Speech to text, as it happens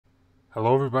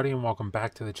Hello everybody and welcome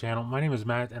back to the channel. My name is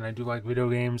Matt and I do like video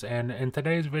games, and in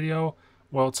today's video,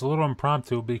 well, it's a little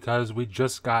impromptu because we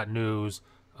just got news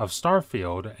of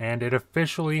Starfield and it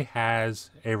officially has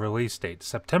a release date.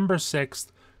 September 6th,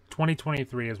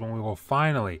 2023 is when we will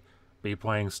finally be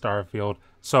playing Starfield.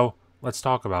 So let's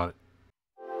talk about it.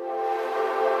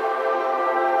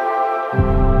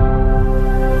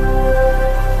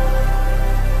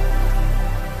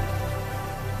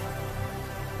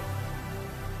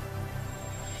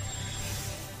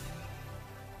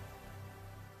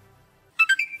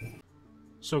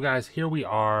 So guys, here we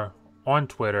are on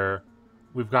Twitter.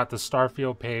 We've got the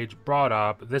Starfield page brought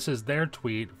up. This is their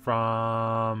tweet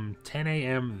from 10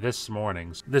 a.m. this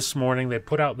morning. This morning they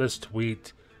put out this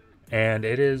tweet, and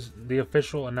it is the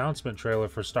official announcement trailer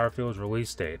for Starfield's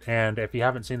release date. And if you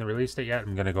haven't seen the release date yet,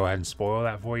 I'm going to go ahead and spoil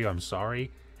that for you. I'm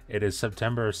sorry. It is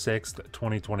September 6th,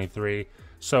 2023.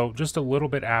 So just a little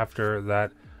bit after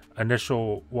that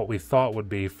initial, what we thought would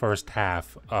be first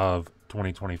half of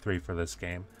 2023 for this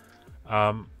game.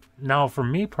 Now for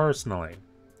me personally,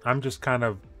 I'm just kind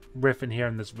of riffing here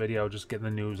in this video, just getting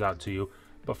the news out to you.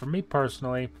 But for me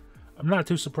personally, I'm not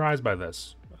too surprised by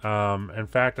this. In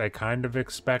fact, I kind of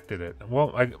expected it.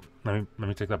 Well, let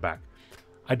me take that back.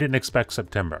 I didn't expect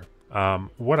September.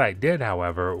 What I did,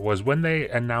 however, was when they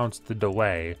announced the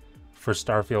delay for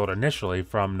Starfield initially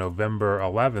from November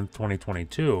 11th,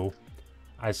 2022,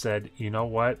 I said, you know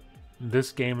what?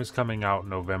 This game is coming out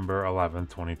November 11th,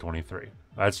 2023.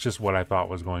 That's just what I thought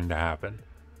was going to happen.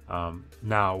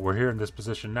 Now, we're here in this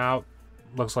position now.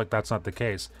 Looks like that's not the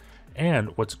case.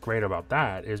 And what's great about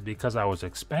that is because I was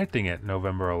expecting it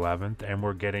November 11th and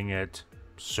we're getting it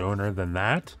sooner than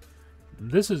that,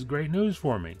 this is great news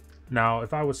for me. Now,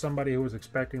 if I was somebody who was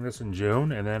expecting this in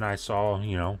June and then I saw,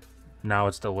 now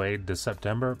it's delayed to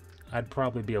September, I'd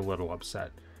probably be a little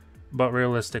upset. But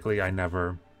realistically, I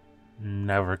never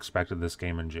expected this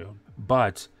game in June.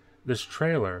 But this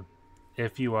trailer,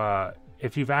 if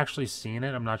you've actually seen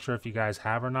it, I'm not sure if you guys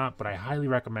have or not, but I highly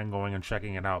recommend going and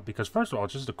checking it out because first of all,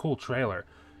 it's just a cool trailer.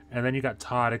 And then you got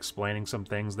Todd explaining some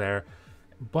things there.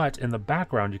 But in the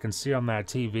background, you can see on that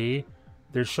TV,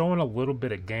 they're showing a little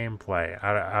bit of gameplay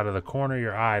out of the corner of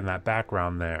your eye in that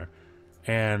background there.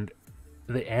 And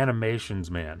the animations,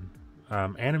 man.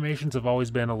 Animations have always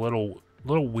been a little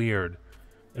weird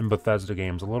in Bethesda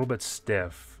games, a little bit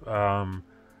stiff.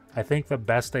 I think the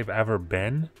best they've ever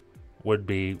been would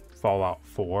be Fallout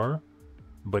 4,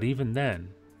 but even then,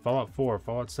 Fallout 4,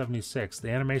 Fallout 76, the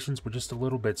animations were just a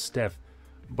little bit stiff.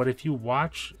 But if you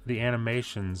watch the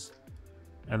animations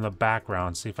and the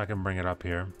background, see if I can bring it up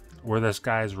here, where this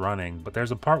guy is running, but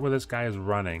there's a part where this guy is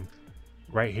running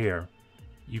right here.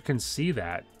 You can see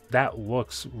that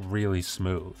looks really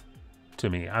smooth to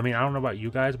me. I mean, I don't know about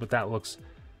you guys, but that looks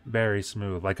very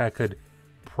smooth. Like I could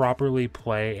properly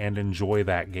play and enjoy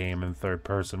that game in third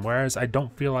person, whereas I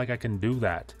don't feel like I can do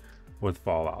that with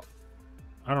Fallout.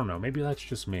 I don't know, maybe that's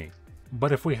just me.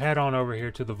 But if we head on over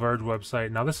here to the Verge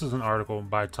website, now this is an article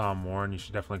by Tom Warren, you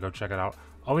should definitely go check it out.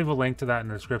 I'll leave a link to that in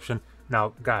the description.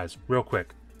 Now guys, real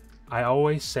quick, I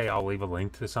always say I'll leave a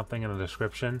link to something in the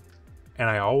description, and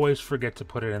I always forget to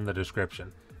put it in the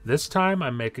description. This time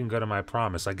I'm making good on my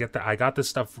promise. I got this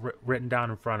stuff written down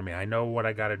in front of me. I know what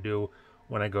I gotta do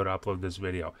when I go to upload this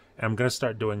video. And I'm going to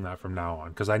start doing that from now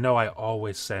on, because I know I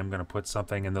always say I'm going to put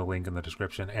something in the link in the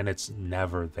description and it's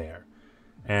never there.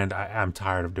 And I'm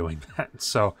tired of doing that.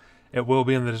 So it will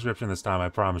be in the description this time, I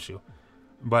promise you.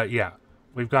 But yeah,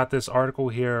 we've got this article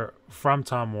here from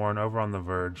Tom Warren over on The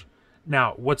Verge.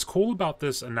 Now, what's cool about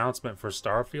this announcement for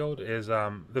Starfield is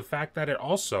the fact that it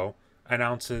also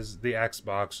announces the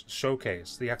Xbox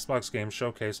showcase, the Xbox game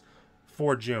showcase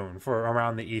for June, for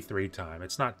around the E3 time.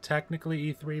 It's not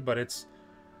technically E3, but it's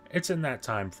in that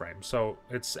time frame. So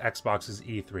it's Xbox's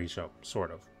E3 show, sort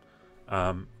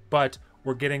of. But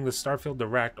we're getting the Starfield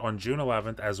Direct on June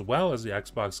 11th, as well as the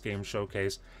Xbox Game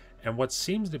Showcase. And what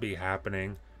seems to be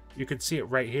happening, you can see it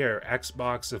right here.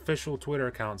 Xbox official Twitter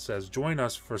account says, join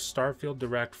us for Starfield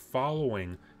Direct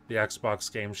following the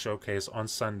Xbox Game Showcase on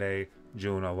Sunday,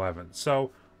 June 11th.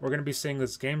 So we're going to be seeing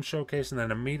this game showcase, and then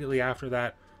immediately after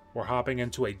that, we're hopping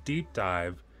into a deep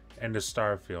dive into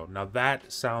Starfield. Now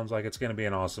that sounds like it's going to be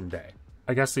an awesome day.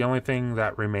 I guess the only thing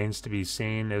that remains to be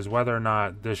seen is whether or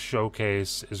not this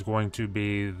showcase is going to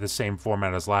be the same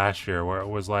format as last year, where it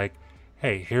was like,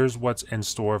 hey, here's what's in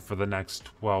store for the next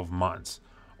 12 months.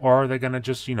 Or are they going to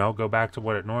just, go back to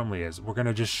what it normally is? We're going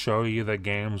to just show you the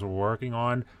games we're working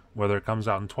on, whether it comes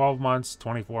out in 12 months,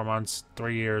 24 months,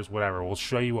 3 years, whatever. We'll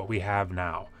show you what we have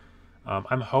now.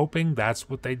 I'm hoping that's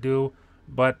what they do.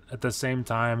 But at the same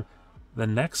time, The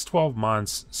next 12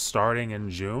 months starting in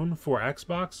June for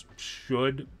Xbox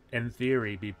should, in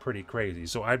theory, be pretty crazy.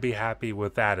 So I'd be happy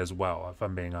with that as well, if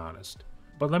I'm being honest.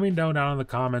 But let me know down in the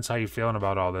comments how you feeling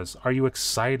about all this. Are you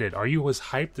excited? Are you as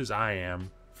hyped as I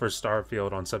am for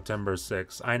Starfield on September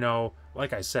 6th? I know,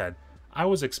 like I said, I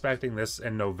was expecting this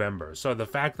in November. So the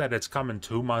fact that it's coming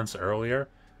 2 months early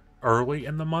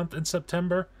in the month in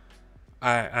September,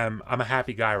 I'm a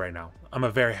happy guy right now. I'm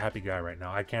a very happy guy right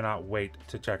now. I cannot wait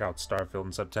to check out Starfield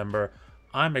in September.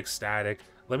 I'm ecstatic.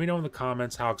 Let me know in the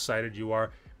comments how excited you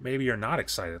are. Maybe you're not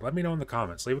excited. Let me know in the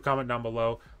comments. Leave a comment down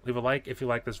below. Leave a like if you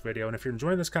like this video. And if you're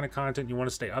enjoying this kind of content, you want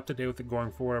to stay up to date with it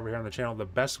going forward over here on the channel, the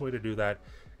best way to do that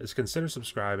is consider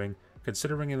subscribing,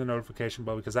 consider ringing the notification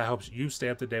bell, because that helps you stay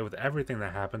up to date with everything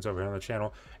that happens over here on the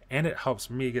channel. And it helps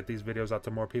me get these videos out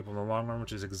to more people in the long run,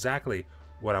 which is exactly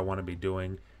what I want to be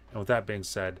doing. And with that being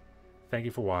said, thank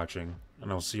you for watching,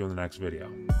 and I'll see you in the next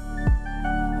video.